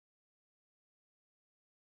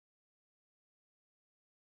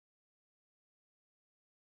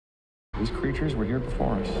These creatures were here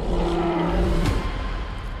before us.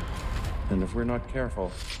 And if we're not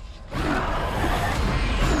careful,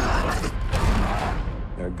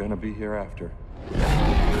 they're gonna be here after.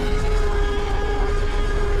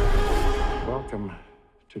 Welcome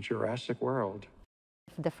to Jurassic World.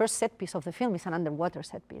 The first set piece of the film is an underwater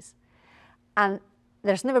set piece. And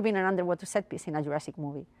there's never been an underwater set piece in a Jurassic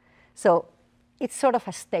movie. So it's sort of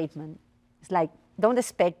a statement. It's like, don't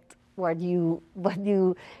expect we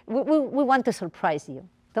want to surprise you.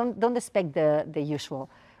 Don't expect the usual.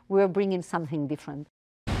 We're bringing something different.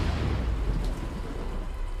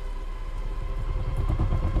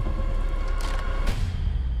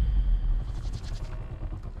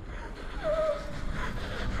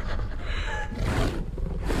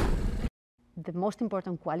 The most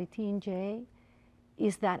important quality in Jay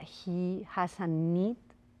is that he has a need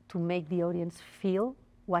to make the audience feel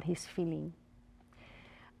what he's feeling.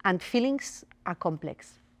 And feelings are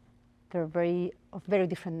complex. They're of very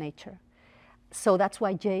different nature. So that's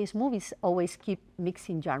why Jay's movies always keep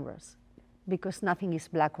mixing genres, because nothing is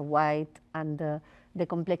black or white, and the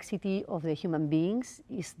complexity of the human beings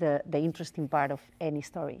is the interesting part of any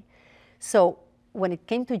story. So when it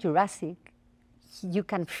came to Jurassic, you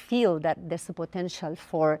can feel that there's a potential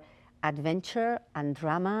for adventure and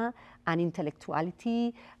drama and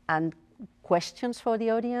intellectuality and questions for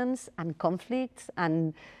the audience and conflicts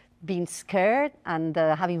and being scared and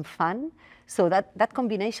having fun. So that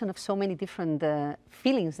combination of so many different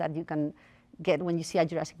feelings that you can get when you see a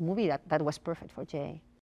Jurassic movie, that was perfect for Jay.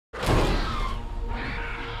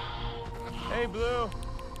 Hey, Blue,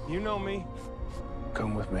 you know me.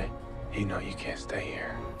 Come with me. You know you can't stay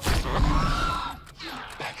here.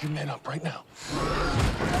 Pack your men up right now.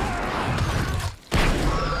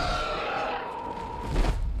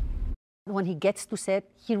 When he gets to set,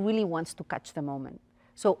 he really wants to catch the moment.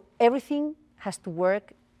 So everything has to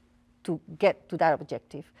work to get to that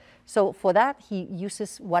objective. So for that, he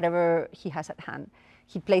uses whatever he has at hand.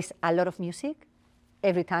 He plays a lot of music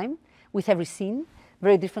every time, with every scene,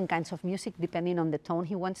 very different kinds of music depending on the tone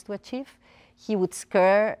he wants to achieve. He would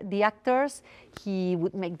scare the actors, he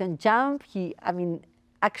would make them jump.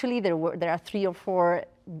 Actually there are 3 or 4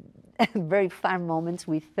 very fun moments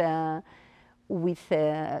with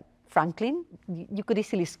Franklin. You could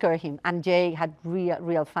easily scare him, and Jay had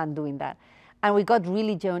real fun doing that. And we got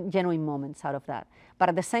really genuine moments out of that. But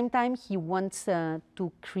at the same time, he wants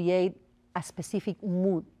to create a specific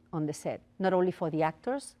mood on the set, not only for the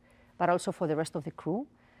actors, but also for the rest of the crew,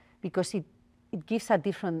 because it gives a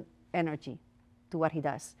different energy to what he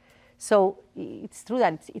does. So it's true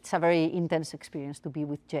that it's a very intense experience to be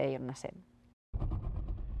with Jay on a set.